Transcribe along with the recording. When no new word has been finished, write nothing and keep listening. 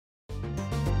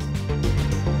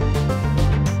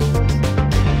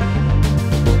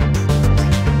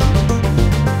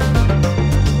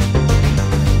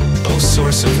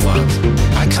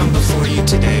I come before you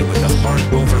today with a heart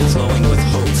overflowing with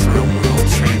hope for a world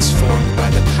transformed by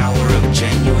the power of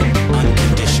genuine,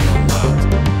 unconditional love.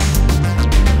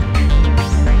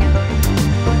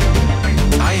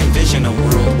 I envision a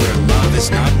world where love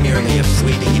is not merely a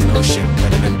fleeting emotion,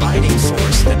 but an abiding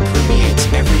force that permeates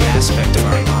every aspect of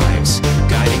our lives,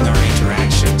 guiding our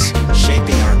interactions,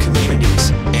 shaping our communities,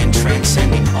 and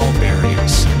transcending all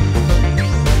barriers.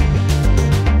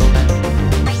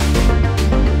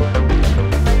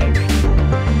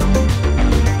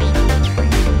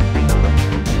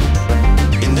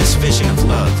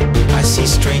 I see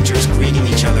strangers greeting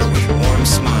each other with warm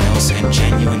smiles and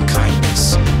genuine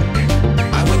kindness.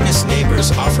 I witness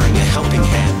neighbors offering a helping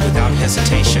hand without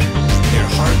hesitation, their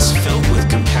hearts filled with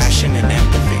compassion and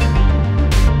empathy.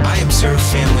 I observe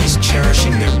families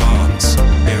cherishing their bonds,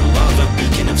 their love a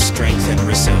beacon of strength and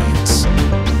resilience.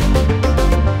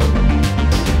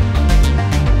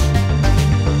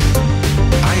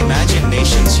 I imagine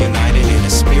nations united in a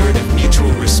spirit of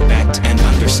mutual respect and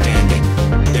understanding.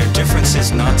 Their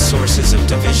differences not sources of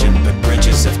division, but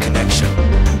bridges of connection.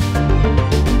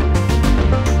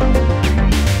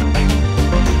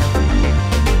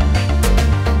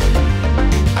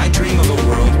 I dream of a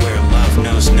world where love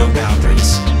knows no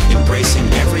boundaries, embracing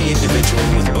every individual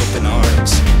with open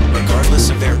arms, regardless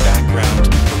of their background,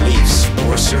 beliefs,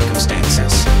 or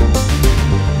circumstances.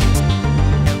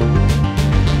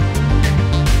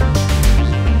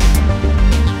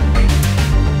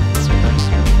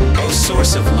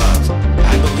 Source of love,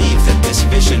 I believe that this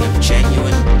vision of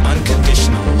genuine,